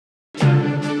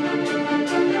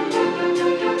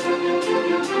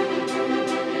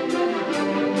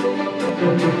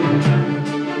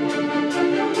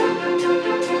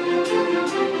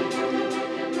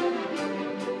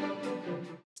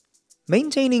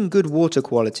Maintaining good water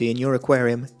quality in your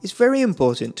aquarium is very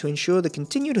important to ensure the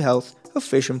continued health of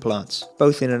fish and plants.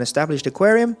 Both in an established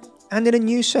aquarium and in a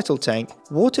new settle tank,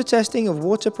 water testing of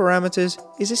water parameters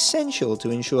is essential to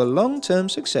ensure long-term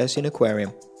success in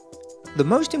aquarium. The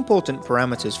most important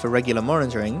parameters for regular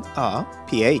monitoring are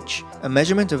pH, a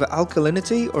measurement of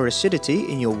alkalinity or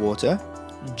acidity in your water,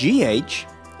 GH,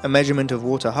 a measurement of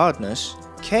water hardness,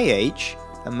 KH,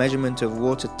 a measurement of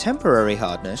water temporary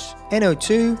hardness,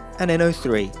 NO2 and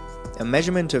NO3, a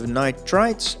measurement of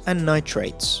nitrites and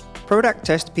nitrates. Prodac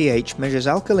Test pH measures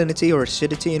alkalinity or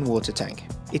acidity in water tank.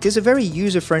 It is a very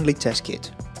user-friendly test kit.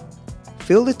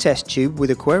 Fill the test tube with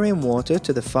aquarium water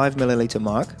to the 5 ml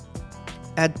mark.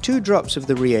 Add 2 drops of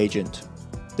the reagent.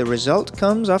 The result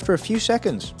comes after a few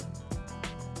seconds.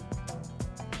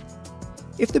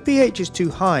 If the pH is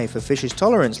too high for fish's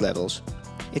tolerance levels,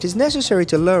 it is necessary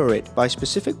to lower it by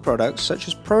specific products such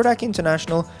as Prodac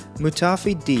International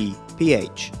Mutafi D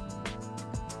pH.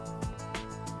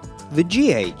 The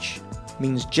GH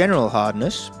means general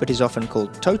hardness, but is often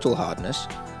called total hardness,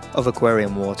 of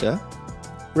aquarium water,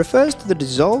 refers to the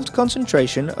dissolved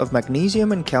concentration of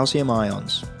magnesium and calcium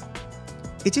ions.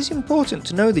 It is important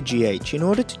to know the GH in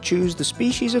order to choose the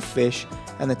species of fish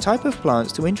and the type of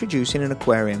plants to introduce in an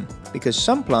aquarium, because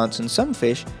some plants and some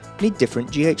fish need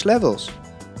different GH levels.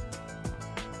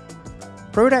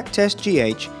 Prodac Test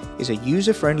GH is a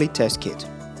user-friendly test kit.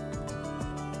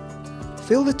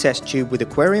 Fill the test tube with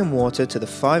aquarium water to the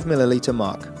 5 ml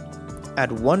mark.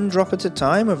 Add 1 drop at a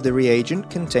time of the reagent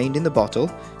contained in the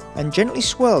bottle and gently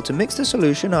swirl to mix the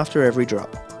solution after every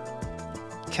drop.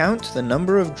 Count the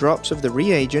number of drops of the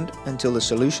reagent until the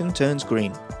solution turns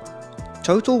green.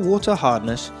 Total water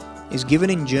hardness is given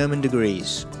in German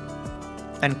degrees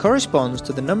and corresponds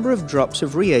to the number of drops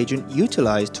of reagent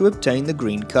utilized to obtain the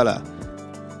green color.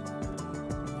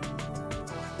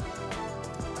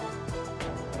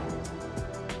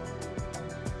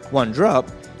 One drop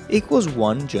equals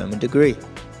 1 German degree.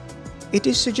 It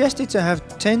is suggested to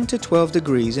have 10 to 12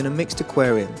 degrees in a mixed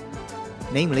aquarium.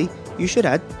 Namely, you should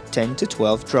add 10 to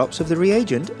 12 drops of the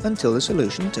reagent until the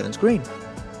solution turns green.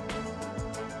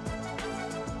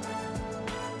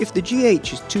 If the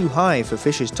GH is too high for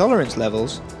fish's tolerance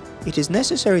levels, it is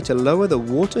necessary to lower the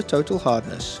water total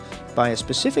hardness by a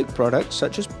specific product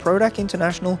such as Prodac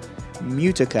International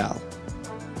Mutacal.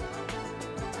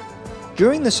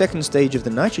 During the second stage of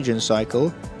the nitrogen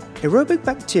cycle, aerobic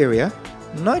bacteria,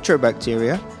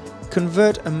 nitrobacteria,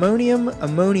 convert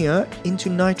ammonia into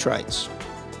nitrites.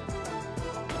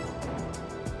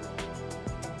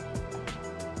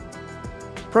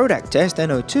 Prodac Test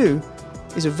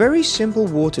NO2 is a very simple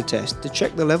water test to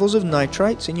check the levels of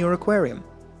nitrites in your aquarium.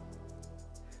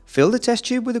 Fill the test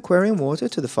tube with aquarium water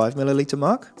to the 5 ml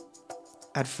mark.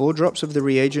 Add 4 drops of the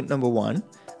reagent number 1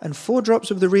 and 4 drops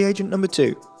of the reagent number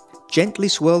 2. Gently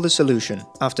swirl the solution.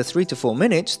 After 3 to 4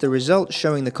 minutes, the result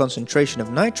showing the concentration of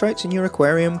nitrites in your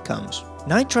aquarium comes.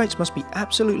 Nitrites must be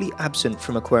absolutely absent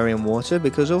from aquarium water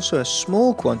because also a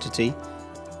small quantity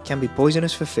can be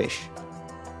poisonous for fish.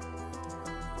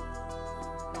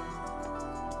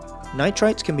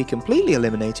 Nitrites can be completely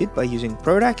eliminated by using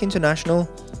Prodac International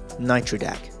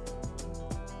NitroDac.